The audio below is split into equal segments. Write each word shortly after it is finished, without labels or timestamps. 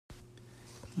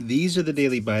These are the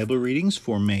daily Bible readings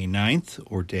for May 9th,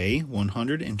 or day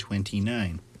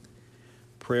 129.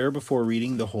 Prayer before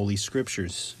reading the Holy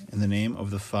Scriptures. In the name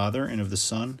of the Father, and of the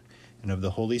Son, and of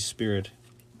the Holy Spirit.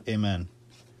 Amen.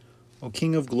 O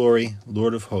King of glory,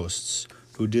 Lord of hosts,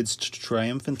 who didst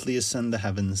triumphantly ascend the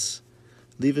heavens,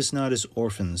 leave us not as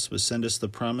orphans, but send us the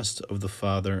promise of the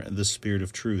Father and the Spirit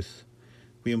of truth.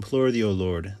 We implore thee, O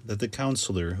Lord, that the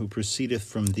Counselor who proceedeth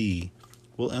from thee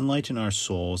will enlighten our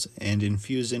souls and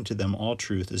infuse into them all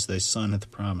truth as thy Son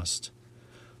hath promised.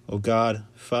 O God,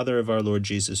 Father of our Lord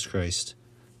Jesus Christ,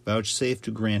 vouchsafe to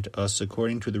grant us,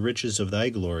 according to the riches of thy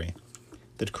glory,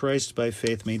 that Christ by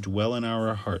faith may dwell in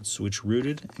our hearts, which,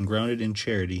 rooted and grounded in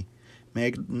charity, may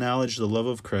acknowledge the love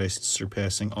of Christ,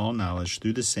 surpassing all knowledge,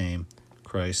 through the same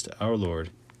Christ our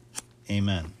Lord.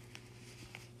 Amen.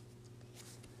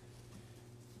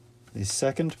 The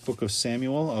second book of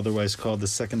Samuel, otherwise called the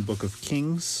second book of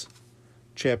Kings,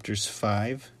 chapters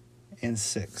 5 and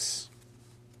 6.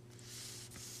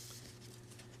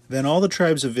 Then all the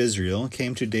tribes of Israel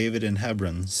came to David in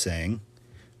Hebron, saying,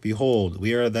 Behold,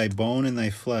 we are thy bone and thy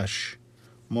flesh.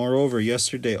 Moreover,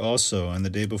 yesterday also, and the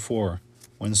day before,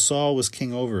 when Saul was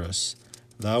king over us,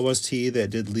 thou wast he that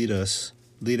did lead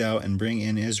out and bring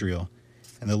in Israel.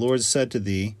 And the Lord said to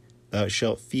thee, Thou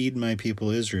shalt feed my people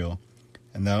Israel,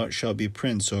 and thou shalt be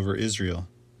prince over Israel.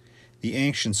 The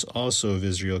ancients also of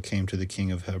Israel came to the king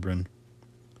of Hebron.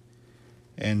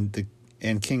 And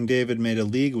King David made a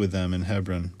league with them in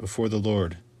Hebron before the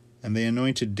Lord, and they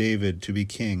anointed David to be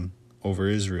king over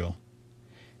Israel.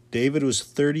 David was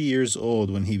 30 years old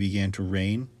when he began to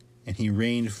reign, and he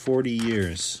reigned 40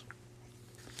 years.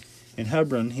 In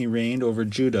Hebron he reigned over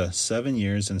Judah 7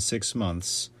 years and 6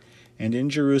 months, and in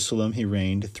Jerusalem he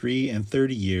reigned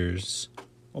 33 years,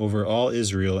 over all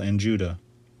Israel and Judah.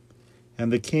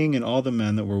 And the king and all the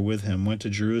men that were with him went to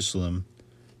Jerusalem,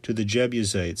 to the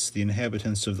Jebusites, the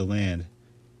inhabitants of the land.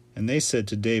 And they said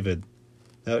to David,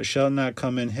 Thou shalt not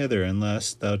come in hither,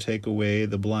 unless thou take away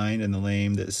the blind and the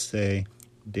lame that say,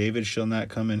 David shall not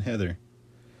come in hither.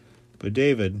 But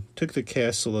David took the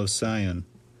castle of Sion,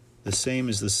 the same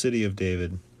as the city of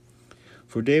David.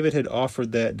 For David had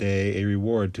offered that day a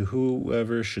reward to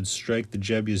whoever should strike the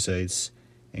Jebusites,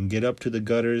 and get up to the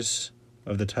gutters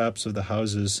of the tops of the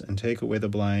houses, and take away the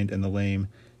blind and the lame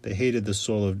that hated the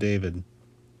soul of David.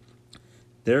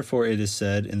 Therefore it is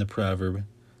said in the proverb,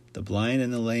 The blind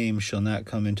and the lame shall not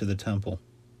come into the temple.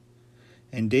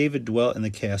 And David dwelt in the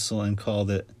castle, and called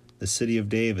it the city of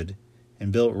David,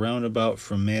 and built round about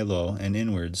from Millo and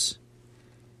inwards.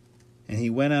 And he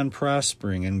went on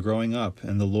prospering and growing up,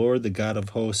 and the Lord, the God of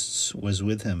hosts, was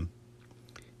with him.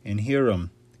 And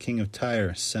Hiram, king of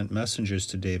Tyre, sent messengers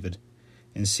to David,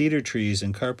 and cedar trees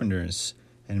and carpenters,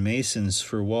 and masons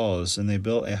for walls, and they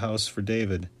built a house for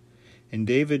David. And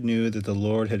David knew that the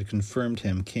Lord had confirmed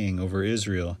him king over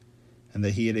Israel, and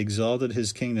that he had exalted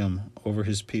his kingdom over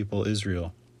his people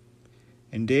Israel.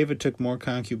 And David took more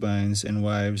concubines and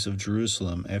wives of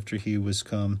Jerusalem after he was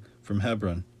come from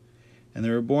Hebron. And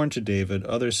there were born to David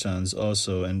other sons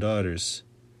also and daughters.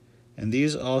 And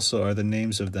these also are the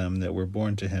names of them that were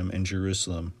born to him in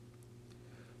Jerusalem: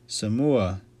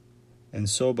 Samua, and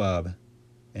Sobab,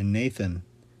 and Nathan,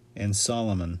 and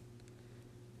Solomon,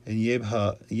 and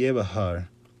Yebahar,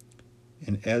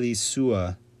 and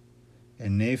Elisua,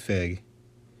 and Nepheg,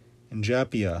 and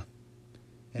Japiah,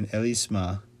 and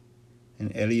Elisma,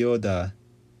 and Elioda,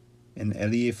 and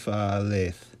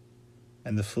Eliphaleth.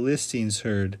 And the Philistines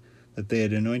heard that they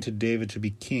had anointed David to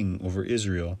be king over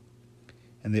Israel.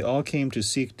 And they all came to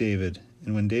seek David,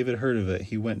 and when David heard of it,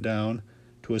 he went down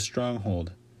to a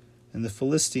stronghold. And the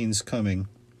Philistines coming,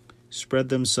 spread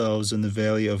themselves in the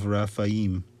valley of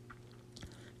Rephaim.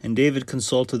 And David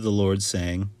consulted the Lord,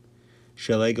 saying,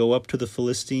 Shall I go up to the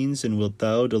Philistines, and wilt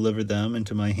thou deliver them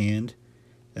into my hand?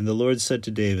 And the Lord said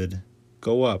to David,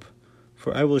 Go up,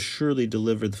 for I will surely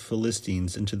deliver the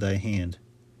Philistines into thy hand.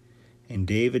 And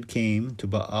David came to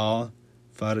Baal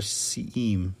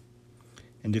Pharseim,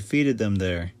 and defeated them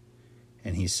there.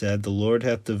 And he said, The Lord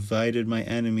hath divided my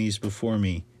enemies before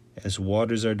me, as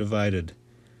waters are divided.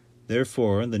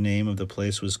 Therefore the name of the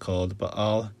place was called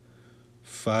Baal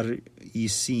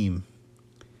Pharseim.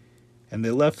 And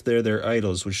they left there their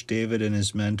idols, which David and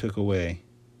his men took away.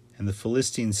 And the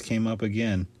Philistines came up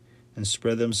again, and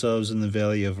spread themselves in the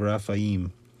valley of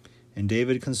Rephaim. And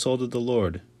David consulted the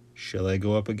Lord, Shall I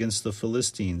go up against the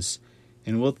Philistines,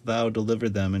 and wilt thou deliver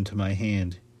them into my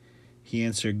hand? He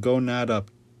answered, Go not up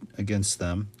against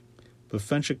them, but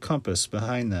fetch a compass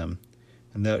behind them,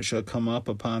 and thou shalt come up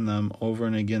upon them over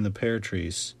and again the pear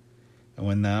trees. And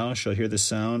when thou shalt hear the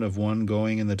sound of one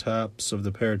going in the tops of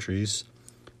the pear trees,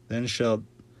 then shalt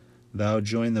thou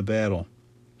join the battle.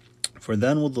 For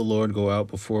then will the Lord go out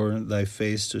before thy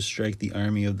face to strike the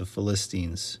army of the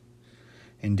Philistines.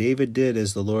 And David did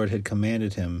as the Lord had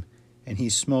commanded him, and he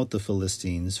smote the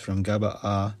Philistines from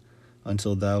Gabaa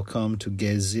until thou come to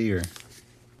Gezer.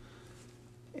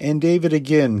 And David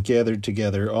again gathered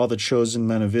together all the chosen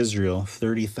men of Israel,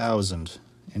 30,000.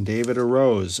 And David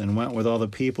arose and went with all the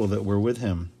people that were with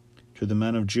him to the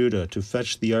men of Judah to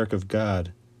fetch the ark of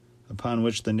God, upon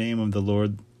which the name of the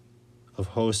Lord of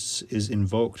hosts is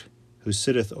invoked, who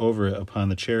sitteth over it upon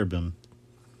the cherubim.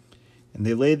 And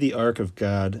they laid the ark of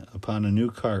God upon a new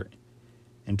cart,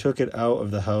 and took it out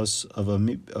of the house of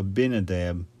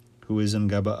Abinadab, who is in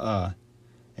Gabaa.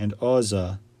 And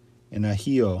Uzzah and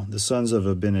Ahio, the sons of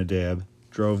Abinadab,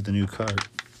 drove the new cart.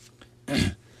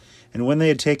 And when they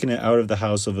had taken it out of the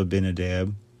house of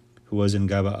Abinadab, who was in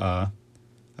Gabaa,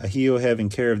 Ahio, having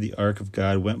care of the ark of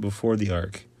God, went before the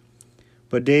ark.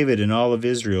 But David and all of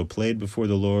Israel played before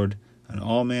the Lord on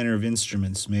all manner of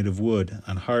instruments made of wood,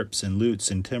 on harps and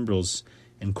lutes and timbrels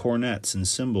and cornets and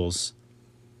cymbals.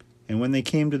 And when they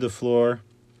came to the floor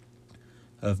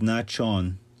of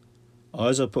Nachon,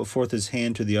 Uzzah put forth his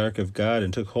hand to the ark of God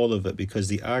and took hold of it, because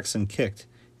the oxen kicked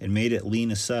and made it lean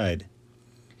aside.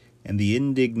 And the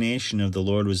indignation of the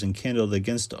Lord was enkindled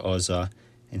against Uzzah,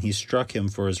 and he struck him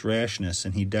for his rashness,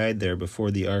 and he died there before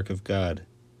the ark of God.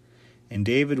 And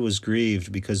David was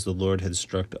grieved because the Lord had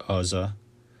struck Uzzah,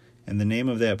 and the name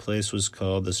of that place was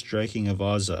called the striking of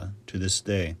Uzzah to this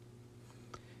day.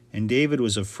 And David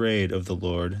was afraid of the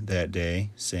Lord that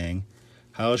day, saying,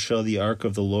 How shall the ark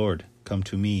of the Lord come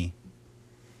to me?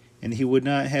 And he would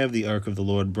not have the ark of the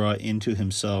Lord brought into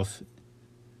himself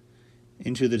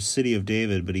into the city of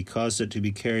David, but he caused it to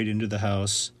be carried into the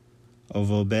house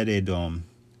of Obed-edom,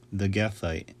 the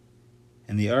Gethite.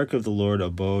 And the ark of the Lord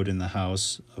abode in the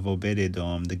house of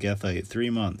Obed-edom, the Gethite,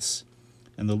 3 months.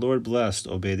 And the Lord blessed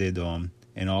Obed-edom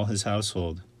and all his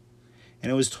household.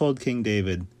 And it was told King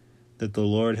David that the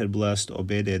Lord had blessed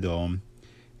Obed-edom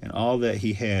and all that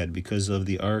he had because of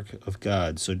the ark of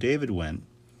God. So David went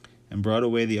and brought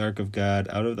away the ark of God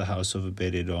out of the house of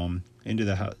Obed-edom into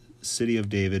the city of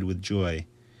David with joy.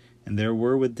 And there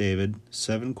were with David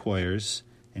 7 choirs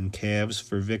and calves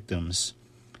for victims.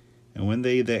 And when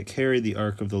they that carried the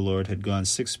ark of the Lord had gone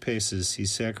 6 paces, he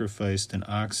sacrificed an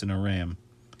ox and a ram.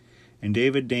 And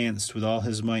David danced with all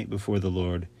his might before the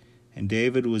Lord, and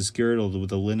David was girdled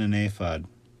with a linen ephod.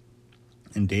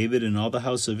 And David and all the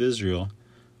house of Israel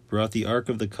brought the ark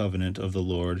of the covenant of the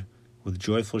Lord with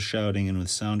joyful shouting and with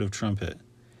sound of trumpet.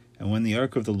 And when the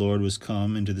ark of the Lord was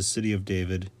come into the city of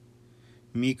David,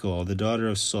 Michal, the daughter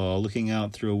of Saul, looking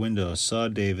out through a window, saw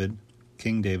David,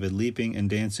 King David, leaping and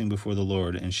dancing before the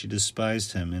Lord, and she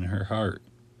despised him in her heart.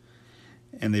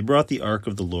 And they brought the ark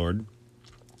of the Lord,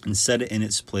 and set it in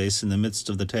its place in the midst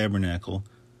of the tabernacle,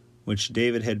 which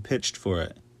David had pitched for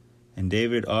it. And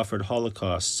David offered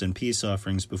holocausts and peace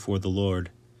offerings before the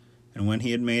Lord. And when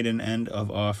he had made an end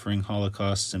of offering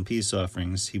holocausts and peace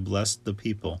offerings, he blessed the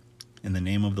people in the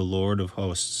name of the Lord of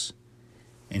hosts.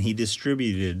 And he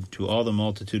distributed to all the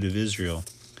multitude of Israel,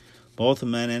 both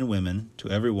men and women, to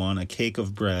every one a cake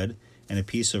of bread and a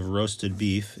piece of roasted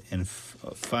beef and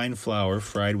fine flour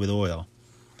fried with oil.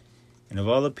 And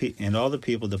all the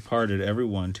people departed every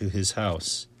one to his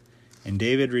house. And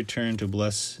David returned to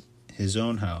bless his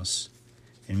own house.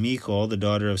 And Michal, the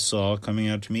daughter of Saul, coming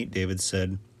out to meet David,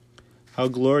 said, How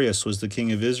glorious was the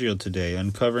king of Israel today,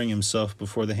 uncovering himself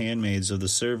before the handmaids of the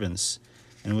servants,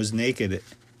 and was naked,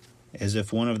 as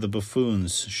if one of the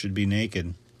buffoons should be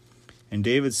naked. And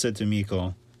David said to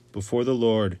Michal, Before the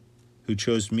Lord, who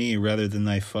chose me rather than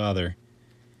thy father,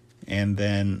 and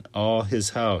than all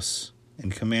his house,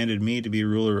 and commanded me to be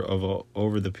ruler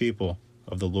over the people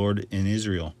of the Lord in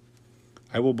Israel,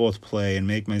 I will both play and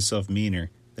make myself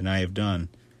meaner than I have done,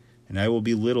 and I will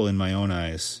be little in my own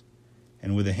eyes.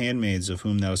 And with the handmaids of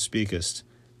whom thou speakest,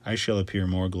 I shall appear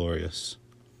more glorious.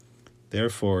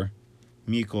 Therefore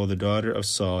Michal, the daughter of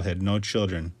Saul, had no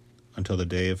children until the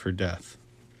day of her death.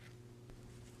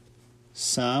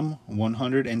 Psalm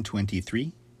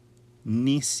 123,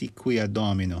 Nisi quia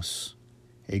Dominus,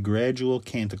 a gradual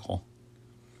canticle.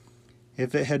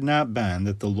 If it had not been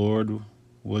that the Lord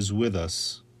was with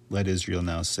us, let Israel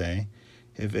now say,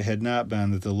 if it had not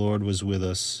been that the Lord was with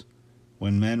us,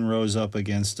 when men rose up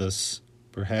against us,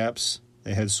 perhaps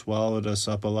they had swallowed us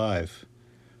up alive.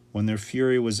 When their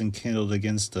fury was enkindled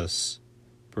against us,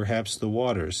 perhaps the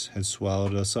waters had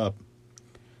swallowed us up.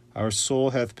 Our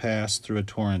soul hath passed through a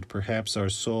torrent, perhaps our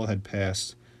soul had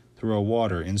passed through a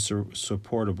water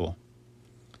insupportable.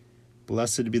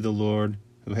 Blessed be the Lord,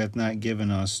 who hath not given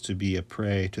us to be a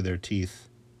prey to their teeth.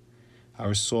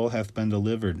 Our soul hath been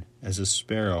delivered as a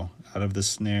sparrow out of the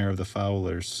snare of the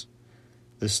fowlers.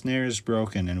 The snare is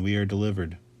broken, and we are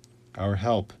delivered. Our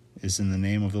help is in the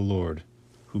name of the Lord,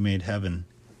 who made heaven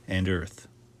and earth.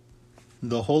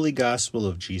 The Holy Gospel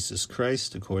of Jesus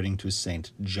Christ according to St.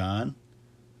 John,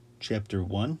 chapter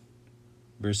 1,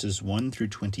 verses 1 through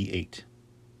 28.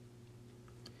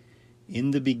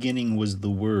 In the beginning was the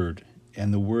Word,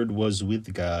 and the Word was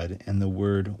with God, and the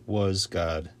Word was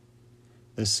God.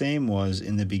 The same was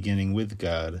in the beginning with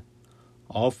God.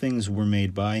 All things were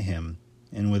made by him,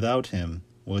 and without him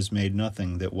was made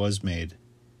nothing that was made.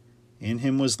 In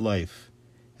him was life,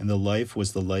 and the life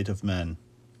was the light of men.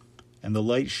 And the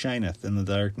light shineth in the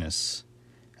darkness,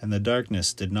 and the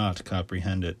darkness did not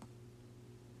comprehend it.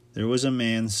 There was a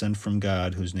man sent from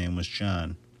God whose name was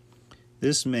John.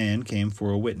 This man came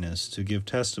for a witness to give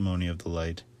testimony of the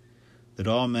light, that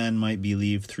all men might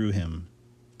believe through him.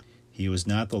 He was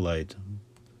not the light,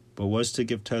 but was to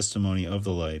give testimony of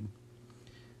the light.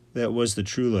 That was the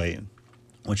true light,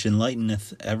 which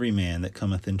enlighteneth every man that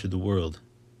cometh into the world.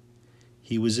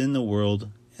 He was in the world,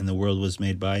 and the world was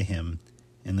made by him,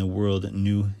 and the world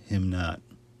knew him not.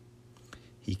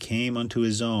 He came unto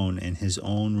his own, and his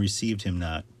own received him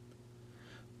not.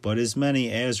 But as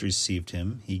many as received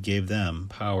him, he gave them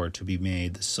power to be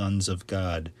made the sons of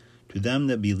God, to them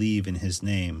that believe in his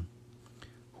name,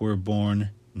 who were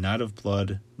born not of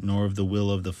blood, nor of the will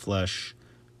of the flesh,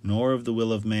 nor of the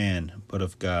will of man, but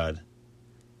of God.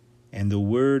 And the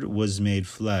Word was made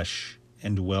flesh,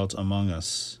 and dwelt among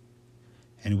us.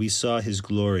 And we saw his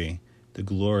glory, the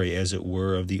glory as it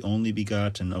were of the only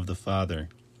begotten of the Father,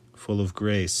 full of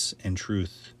grace and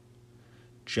truth.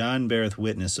 John beareth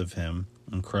witness of him,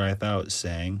 and crieth out,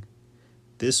 saying,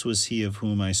 This was he of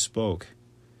whom I spoke.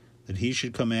 That he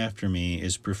should come after me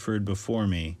is preferred before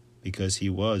me, because he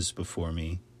was before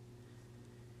me.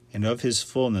 And of his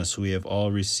fullness we have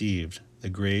all received, the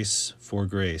grace for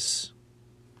grace.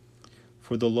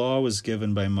 For the law was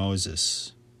given by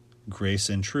Moses, grace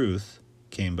and truth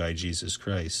came by Jesus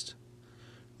Christ.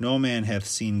 No man hath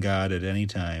seen God at any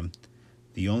time.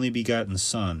 The only begotten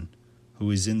Son,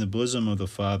 who is in the bosom of the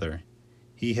Father,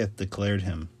 he hath declared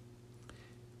him.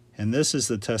 And this is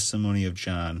the testimony of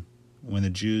John, when the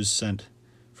Jews sent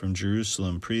from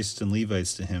Jerusalem priests and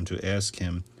Levites to him to ask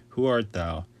him, Who art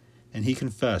thou? And he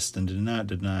confessed and did not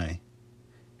deny.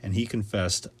 And he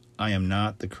confessed, I am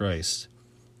not the Christ.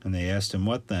 And they asked him,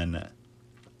 What then?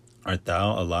 Art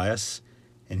thou Elias?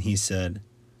 And he said,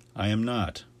 I am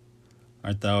not.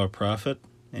 Art thou a prophet?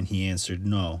 And he answered,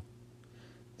 No.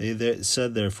 They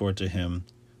said therefore to him,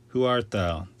 Who art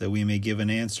thou, that we may give an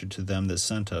answer to them that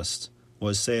sent us?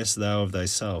 What sayest thou of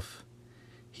thyself?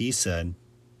 He said,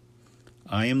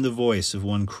 I am the voice of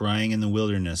one crying in the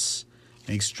wilderness,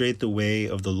 Make straight the way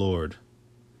of the Lord,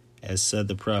 as said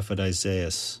the prophet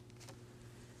Isaiah.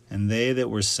 And they that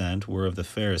were sent were of the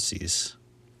Pharisees.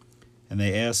 And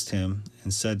they asked him,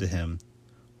 and said to him,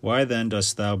 Why then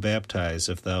dost thou baptize,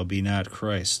 if thou be not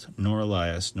Christ, nor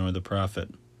Elias, nor the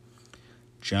prophet?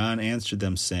 John answered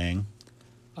them, saying,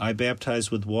 I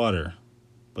baptize with water,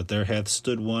 but there hath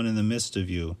stood one in the midst of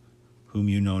you, whom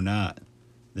you know not.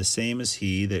 The same is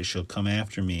he that shall come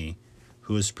after me,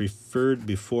 who is preferred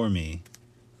before me,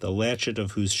 the latchet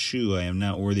of whose shoe I am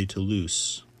not worthy to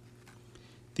loose.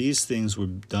 These things were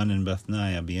done in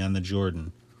Bethaniah beyond the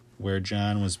Jordan, where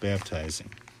John was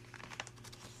baptizing.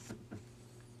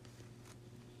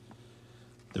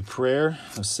 The prayer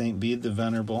of St. Bede the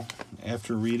Venerable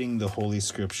after reading the Holy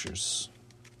Scriptures.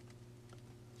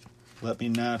 Let me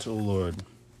not, O Lord,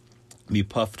 be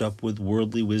puffed up with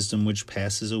worldly wisdom which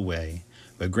passes away,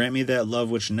 but grant me that love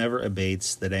which never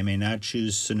abates, that I may not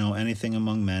choose to know anything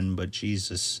among men but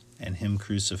Jesus and him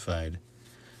crucified.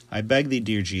 I beg thee,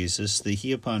 dear Jesus, that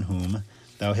he upon whom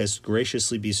thou hast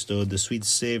graciously bestowed the sweet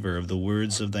savour of the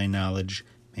words of thy knowledge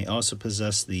may also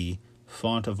possess thee,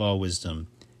 fount of all wisdom,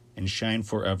 and shine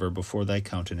forever before thy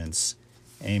countenance.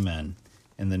 Amen.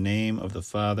 In the name of the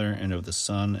Father, and of the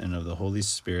Son, and of the Holy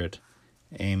Spirit.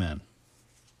 Amen.